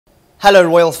Hello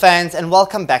royal fans and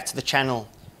welcome back to the channel.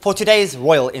 For today's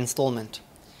royal installment,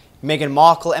 Meghan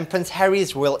Markle and Prince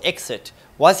Harry's royal exit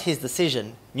was his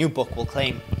decision, new book will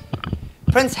claim.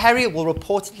 Prince Harry will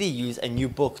reportedly use a new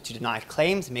book to deny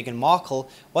claims Meghan Markle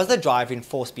was the driving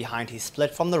force behind his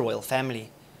split from the royal family.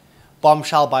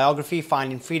 Bombshell biography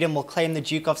Finding Freedom will claim the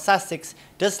Duke of Sussex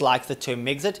dislikes the term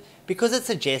Megxit because it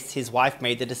suggests his wife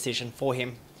made the decision for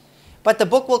him. But the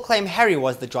book will claim Harry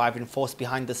was the driving force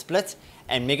behind the split,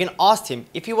 and Meghan asked him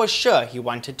if he was sure he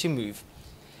wanted to move.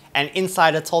 An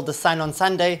insider told The Sun on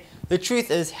Sunday, the truth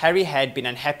is Harry had been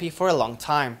unhappy for a long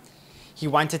time. He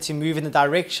wanted to move in the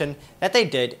direction that they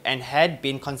did and had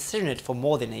been considering it for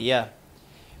more than a year.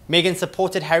 Meghan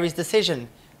supported Harry's decision,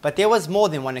 but there was more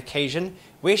than one occasion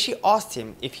where she asked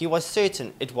him if he was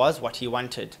certain it was what he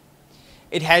wanted.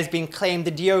 It has been claimed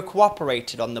the duo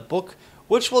cooperated on the book,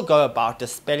 which will go about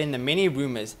dispelling the many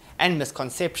rumours and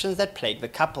misconceptions that plague the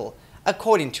couple,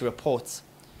 according to reports.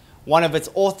 One of its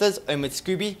authors, Omid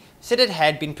Scooby, said it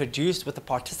had been produced with the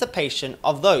participation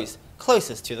of those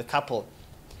closest to the couple.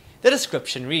 The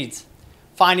description reads,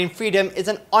 "Finding Freedom is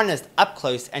an honest,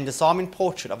 up-close and disarming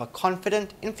portrait of a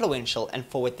confident, influential and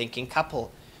forward-thinking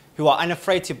couple who are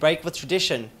unafraid to break with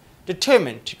tradition,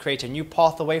 determined to create a new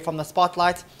path away from the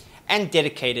spotlight, and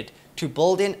dedicated to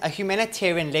building a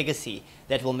humanitarian legacy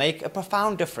that will make a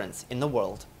profound difference in the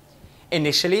world."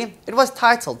 Initially, it was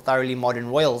titled Thoroughly Modern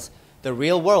Royals, The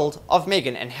Real World of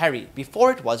Meghan and Harry,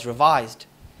 before it was revised.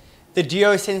 The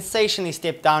duo sensationally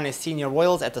stepped down as senior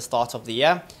royals at the start of the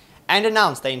year and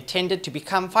announced they intended to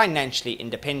become financially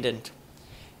independent.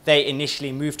 They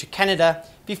initially moved to Canada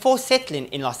before settling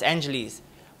in Los Angeles,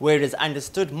 where it is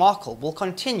understood Markle will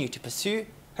continue to pursue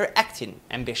her acting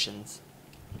ambitions.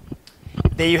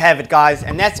 There you have it guys,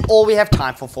 and that's all we have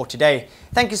time for today.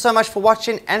 Thank you so much for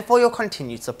watching and for your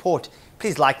continued support.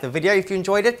 Please like the video if you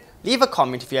enjoyed it, leave a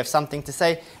comment if you have something to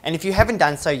say, and if you haven't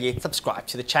done so yet, subscribe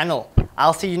to the channel.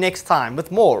 I'll see you next time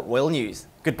with more royal news.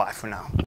 Goodbye for now.